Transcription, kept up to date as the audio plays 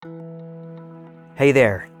Hey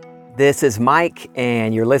there, this is Mike,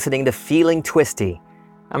 and you're listening to Feeling Twisty.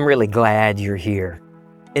 I'm really glad you're here.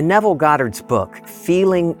 In Neville Goddard's book,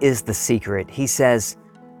 Feeling is the Secret, he says,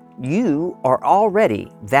 "You are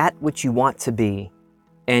already that which you want to be,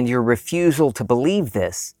 and your refusal to believe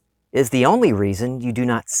this is the only reason you do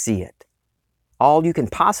not see it. All you can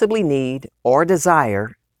possibly need or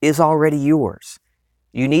desire is already yours.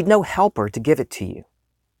 You need no helper to give it to you.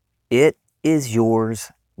 It is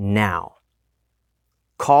yours now.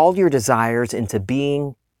 Call your desires into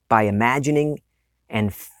being by imagining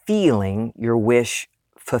and feeling your wish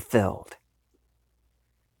fulfilled."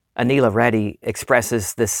 Anila Reddy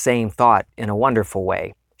expresses this same thought in a wonderful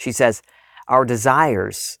way. She says, "Our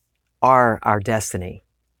desires are our destiny."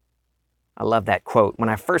 I love that quote. When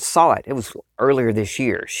I first saw it, it was earlier this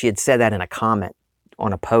year. She had said that in a comment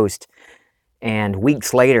on a post. And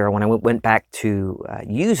weeks later, when I went back to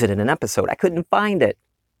use it in an episode, I couldn't find it.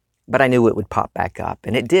 But I knew it would pop back up,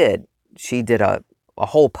 and it did. She did a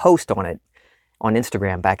whole post on it on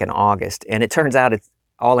Instagram back in August, and it turns out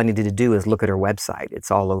all I needed to do is look at her website.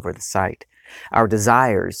 It's all over the site. Our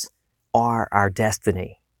desires are our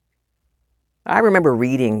destiny. I remember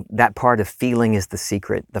reading that part of Feeling is the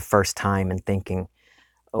Secret the first time and thinking,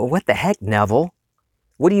 "Oh, what the heck, Neville?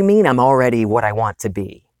 What do you mean I'm already what I want to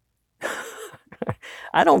be?"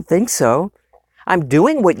 I don't think so. I'm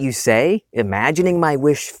doing what you say, imagining my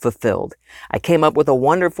wish fulfilled. I came up with a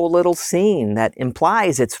wonderful little scene that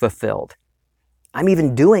implies it's fulfilled. I'm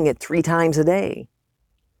even doing it 3 times a day.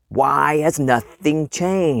 Why has nothing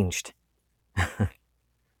changed?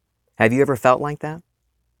 Have you ever felt like that?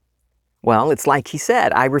 Well, it's like he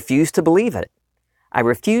said, I refuse to believe it. I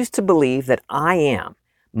refuse to believe that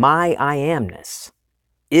my I amness,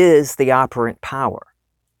 is the operant power,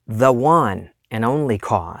 the one and only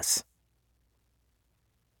cause.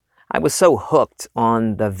 I was so hooked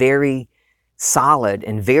on the very solid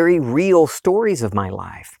and very real stories of my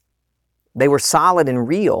life. They were solid and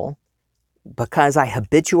real because I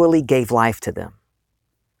habitually gave life to them.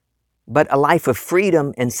 But a life of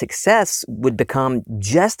freedom and success would become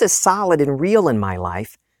just as solid and real in my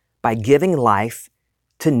life by giving life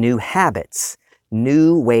to new habits,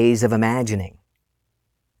 new ways of imagining.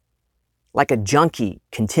 Like a junkie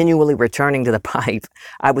continually returning to the pipe,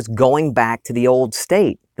 I was going back to the old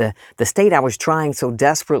state, the state I was trying so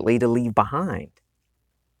desperately to leave behind.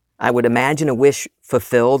 I would imagine a wish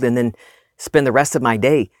fulfilled and then spend the rest of my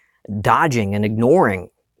day dodging and ignoring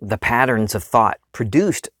the patterns of thought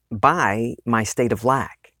produced by my state of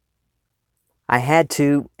lack. I had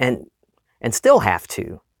to, and still have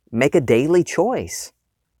to, make a daily choice,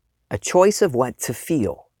 a choice of what to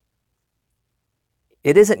feel.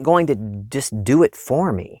 It isn't going to just do it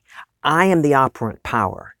for me. I am the operant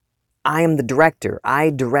power. I am the director. I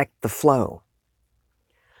direct the flow.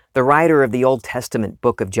 The writer of the Old Testament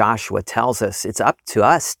book of Joshua tells us it's up to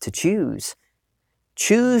us to choose.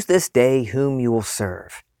 Choose this day whom you will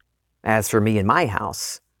serve. As for me and my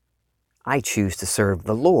house, I choose to serve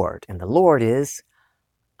the Lord, and the Lord is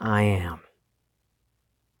I am.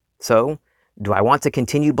 So, do I want to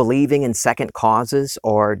continue believing in second causes,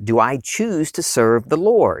 or do I choose to serve the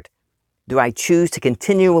Lord? Do I choose to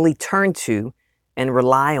continually turn to and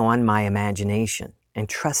rely on my imagination and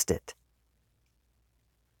trust it?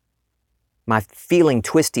 My Feeling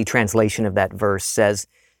Twisty translation of that verse says,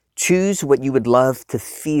 choose what you would love to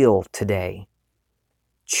feel today.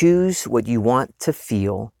 Choose what you want to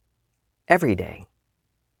feel every day.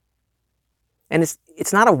 And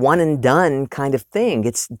it's not a one and done kind of thing.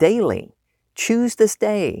 It's daily. Choose this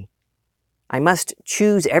day. I must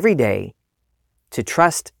choose every day to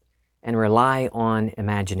trust and rely on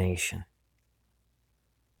imagination.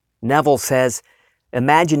 Neville says,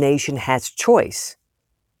 imagination has choice,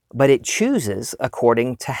 but it chooses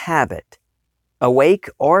according to habit. Awake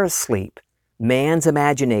or asleep, man's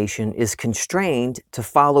imagination is constrained to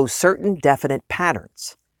follow certain definite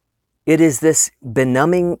patterns. It is this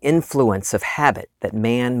benumbing influence of habit that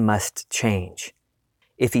man must change.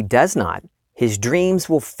 If he does not, his dreams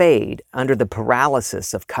will fade under the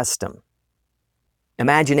paralysis of custom.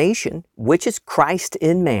 Imagination, which is Christ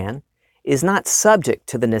in man, is not subject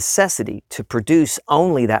to the necessity to produce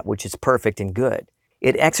only that which is perfect and good.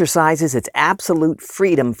 It exercises its absolute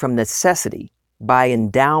freedom from necessity by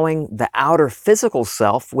endowing the outer physical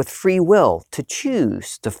self with free will to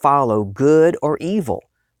choose to follow good or evil,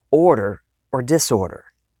 order or disorder.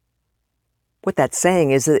 What that's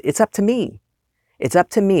saying is that it's up to me. It's up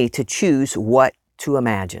to me to choose what to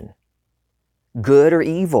imagine. Good or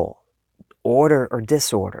evil, order or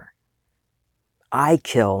disorder. I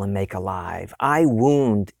kill and make alive. I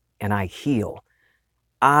wound and I heal.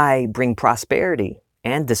 I bring prosperity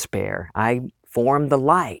and despair. I form the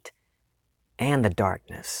light and the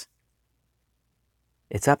darkness.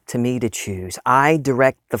 It's up to me to choose. I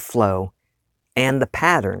direct the flow and the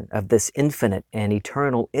pattern of this infinite and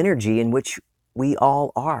eternal energy in which we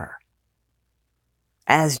all are.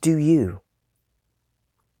 As do you.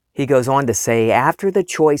 He goes on to say, after the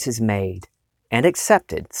choice is made and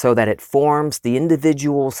accepted so that it forms the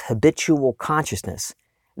individual's habitual consciousness,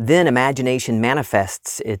 then imagination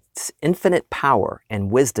manifests its infinite power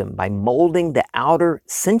and wisdom by molding the outer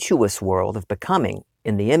sensuous world of becoming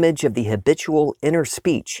in the image of the habitual inner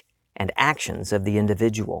speech and actions of the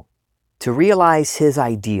individual. To realize his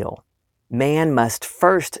ideal, man must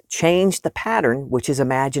first change the pattern which his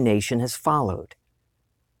imagination has followed.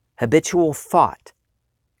 Habitual thought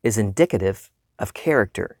is indicative of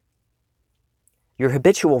character. Your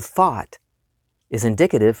habitual thought is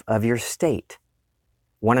indicative of your state.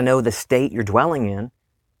 Want to know the state you're dwelling in?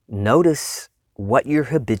 Notice what you're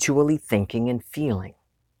habitually thinking and feeling.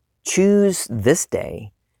 Choose this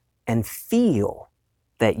day and feel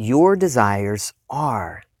that your desires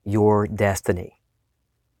are your destiny.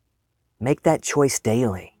 Make that choice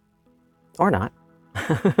daily, or not.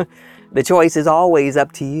 The choice is always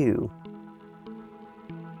up to you.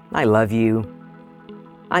 I love you.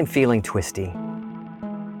 I'm feeling twisty.